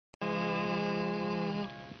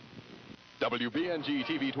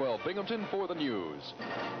WBNG-TV 12 Binghamton for the news.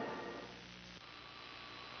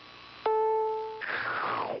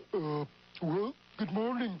 Well, good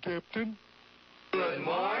morning, Captain. Good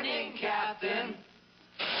morning, Captain.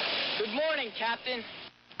 Good morning, Captain.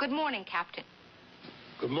 Good morning, Captain.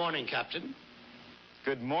 Good morning, Captain.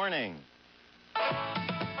 Good morning.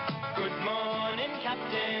 Good morning,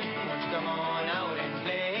 Captain. Won't you come on out and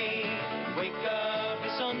play? Wake up the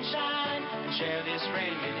sunshine and share this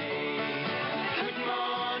friendly day. Good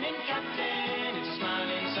morning, Captain. It's a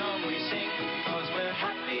smiling song we sing, 'cause we're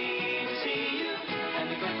happy to see you and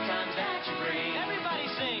the good times that you bring. Everybody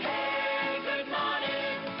sing. Hey, good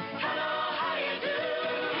morning. Hello, how you do?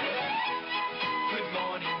 Good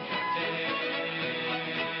morning, Captain.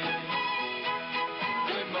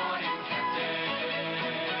 Good morning, Captain.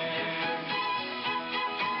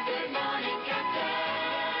 Good morning,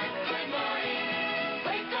 Captain. Good morning.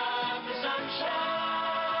 Wake up the sunshine.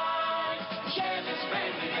 Share this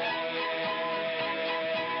friendly day.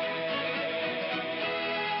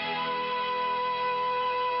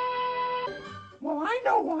 Well, I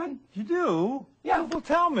know one. You do? Yeah. Well,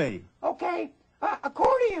 tell me. Okay,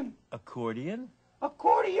 accordion. Accordion?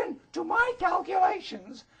 According to my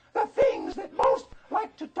calculations, the things that most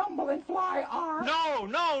like to tumble and fly are... No,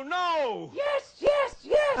 no, no! Yes, yes,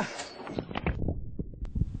 yes!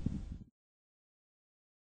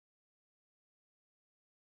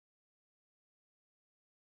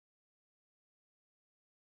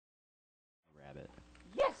 Rabbit.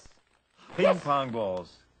 Yes! Ping pong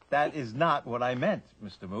balls. That is not what I meant,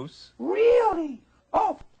 Mr. Moose. Really?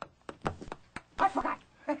 Oh, I forgot.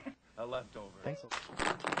 A leftover. Thanks.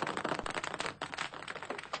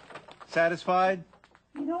 Satisfied?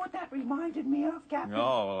 You know what that reminded me of, Captain?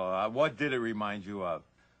 No, what did it remind you of?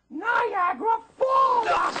 Niagara Falls!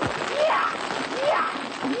 Yeah!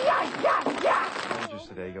 Soldiers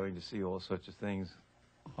today going to see all sorts of things.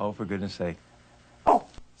 Oh, for goodness sake. Oh,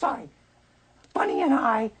 sorry. Bunny and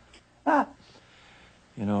I,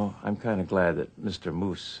 You know, I'm kind of glad that Mr.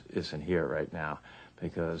 Moose isn't here right now,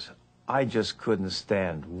 because I just couldn't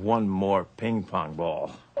stand one more ping pong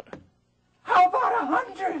ball. how about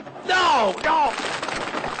 100? No, no!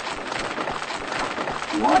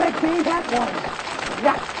 What a day that was.